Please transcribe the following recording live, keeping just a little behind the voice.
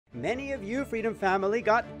Many of you, Freedom Family,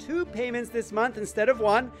 got 2 payments this month instead of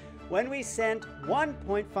 1 when we sent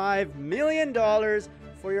 $1.5 million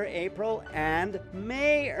for your April and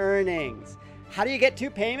May earnings. How do you get 2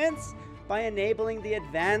 payments? By enabling the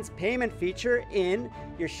advanced payment feature in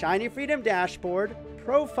your Shiny Freedom dashboard,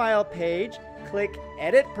 profile page, click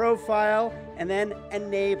Edit Profile, and then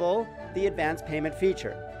enable the advanced payment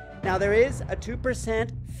feature. Now there is a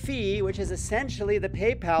 2% fee, which is essentially the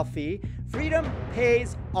PayPal fee. Freedom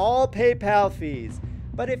pays all PayPal fees.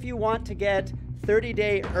 But if you want to get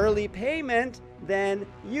 30-day early payment, then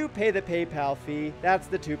you pay the PayPal fee. That's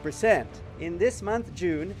the 2%. In this month,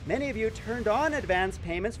 June, many of you turned on advance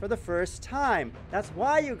payments for the first time. That's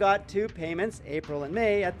why you got 2 payments, April and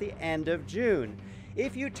May, at the end of June.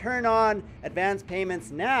 If you turn on advance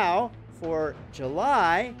payments now for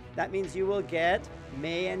July, that means you will get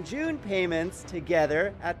May and June payments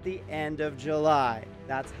together at the end of July.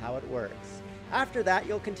 That's how it works. After that,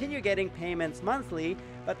 you'll continue getting payments monthly,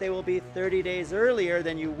 but they will be 30 days earlier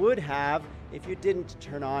than you would have if you didn't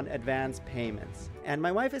turn on advance payments. And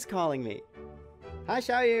my wife is calling me. Hi,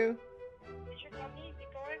 Xiaoyu. Did you call me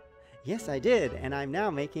before? Yes, I did, and I'm now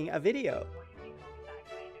making a video.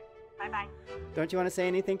 Bye-bye. Don't you want to say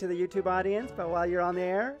anything to the YouTube audience, but while you're on the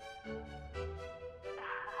air?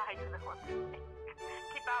 I don't know what to say.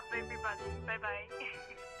 Keep up, everybody. Bye-bye.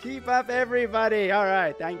 Keep up, everybody. All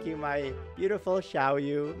right. Thank you, my beautiful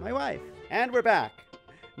Xiaoyu, my wife. And we're back.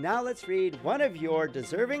 Now let's read one of your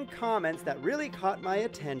deserving comments that really caught my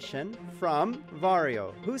attention from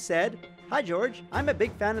Vario, who said, "Hi, George. I'm a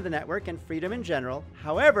big fan of the network and Freedom in general.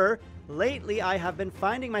 However, lately I have been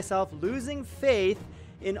finding myself losing faith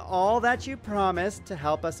in all that you promised to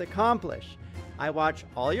help us accomplish. I watch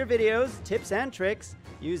all your videos, tips and tricks,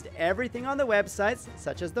 used everything on the websites,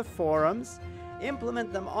 such as the forums,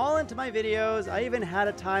 implement them all into my videos. I even had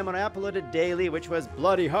a time when I uploaded daily, which was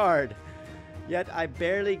bloody hard. Yet I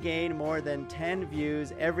barely gain more than 10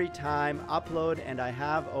 views every time upload, and I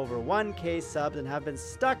have over 1K subs and have been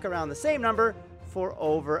stuck around the same number for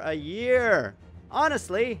over a year.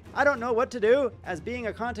 Honestly, I don't know what to do, as being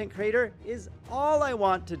a content creator is all I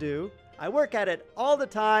want to do. I work at it all the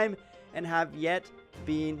time and have yet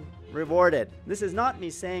been rewarded." This is not me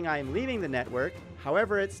saying I am leaving the network.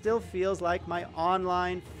 However, it still feels like my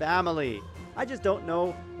online family. I just don't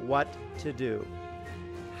know what to do.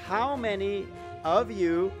 How many of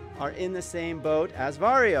you are in the same boat as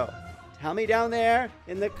Vario? Tell me down there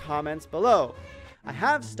in the comments below. I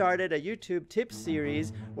have started a YouTube tip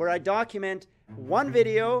series where I document one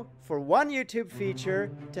video for one YouTube feature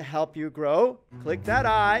to help you grow. Click that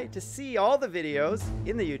I to see all the videos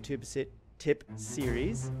in the YouTube tip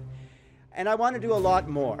series. And I want to do a lot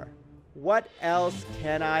more. What else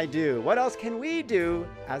can I do? What else can we do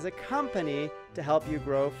as a company to help you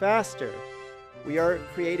grow faster? We are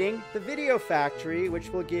creating the Video Factory, which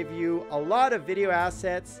will give you a lot of video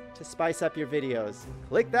assets to spice up your videos.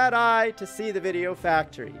 Click that I to see the Video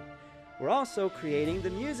Factory. We're also creating the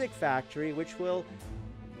Music Factory, which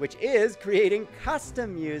is creating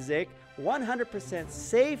custom music, 100%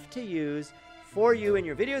 safe to use for you in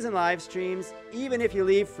your videos and live streams, even if you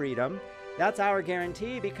leave Freedom. That's our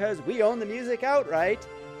guarantee because we own the music outright,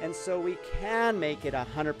 and so we can make it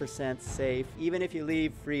 100% safe, even if you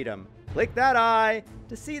leave Freedom. Click that I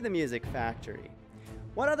to see the Music Factory.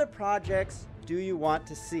 What other projects do you want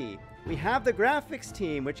to see? We have the graphics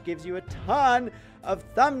team, which gives you a ton of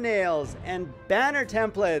thumbnails and banner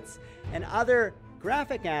templates and other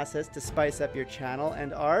graphic assets to spice up your channel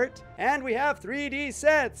and art. And we have 3D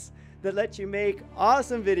sets that let you make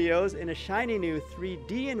awesome videos in a shiny new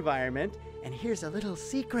 3D environment. And here's a little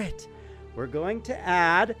secret. We're going to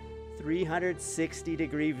add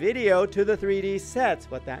 360-degree video to the 3D sets.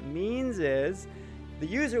 What that means is the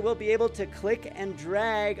user will be able to click and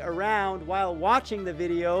drag around while watching the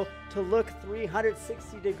video to look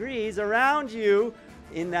 360 degrees around you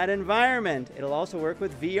in that environment. It'll also work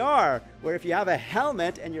with VR, where if you have a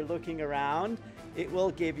helmet and you're looking around, it will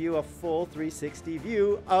give you a full 360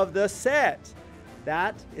 view of the set.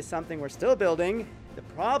 That is something we're still building. The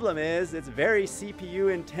problem is it's very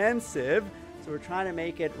CPU intensive, so we're trying to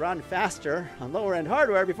make it run faster on lower end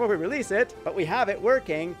hardware before we release it, but we have it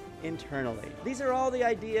working internally. These are all the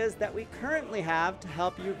ideas that we currently have to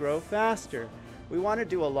help you grow faster. We want to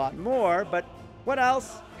do a lot more, but what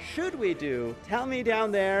else should we do? Tell me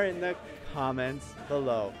down there in the comments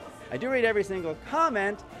below. I do read every single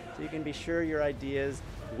comment, so you can be sure your ideas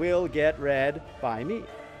will get read by me.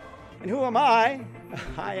 And who am I?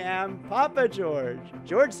 I am Papa George,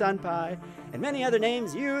 George Sunpie, and many other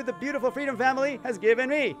names you, the beautiful Freedom Family, has given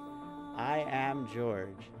me. I am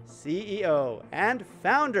George, CEO and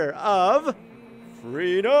founder of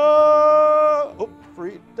freedom! Oh,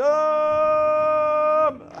 freedom!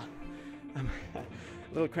 I'm a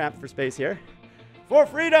little cramped for space here. For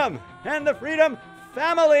freedom and the Freedom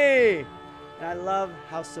Family! And I love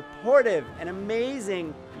how supportive and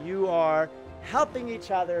amazing you are, helping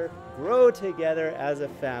each other grow together as a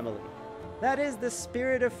family. That is the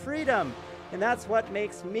spirit of freedom, and that's what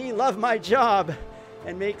makes me love my job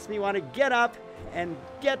and makes me want to get up and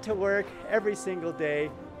get to work every single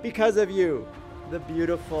day because of you, the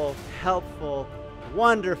beautiful, helpful,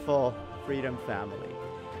 wonderful Freedom Family.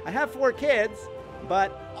 I have 4 kids,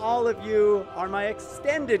 but all of you are my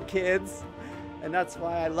extended kids, and that's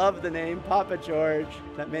why I love the name Papa George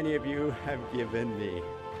that many of you have given me.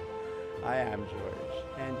 I am George,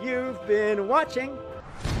 and you've been watching.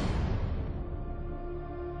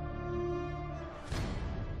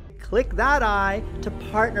 Click that I to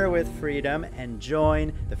partner with Freedom and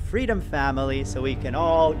join the Freedom Family so we can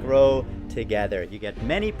all grow together. You get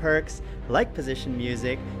many perks like position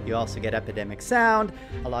music. You also get Epidemic Sound,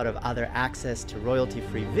 a lot of other access to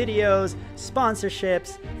royalty-free videos,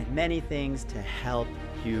 sponsorships, and many things to help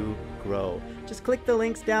you grow. Just click the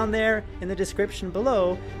links down there in the description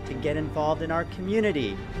below to get involved in our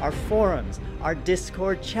community, our forums, our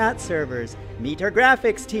Discord chat servers, meet our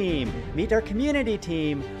graphics team, meet our community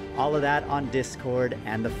team, all of that on Discord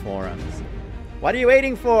and the forums. What are you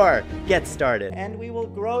waiting for? Get started. And we will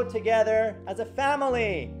grow together as a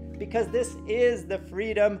family because this is the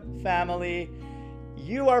Freedom Family.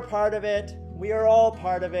 You are part of it, we are all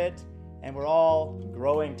part of it, and we're all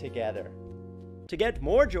growing together. To get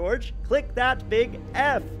more George, click that big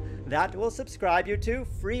F. That will subscribe you to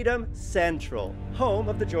Freedom Central, home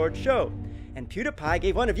of The George Show. And PewDiePie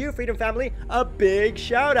gave one of you, Freedom Family, a big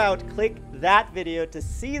shout out. Click that video to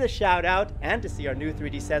see the shout out and to see our new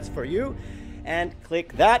 3D sets for you. And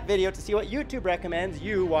click that video to see what YouTube recommends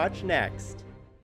you watch next.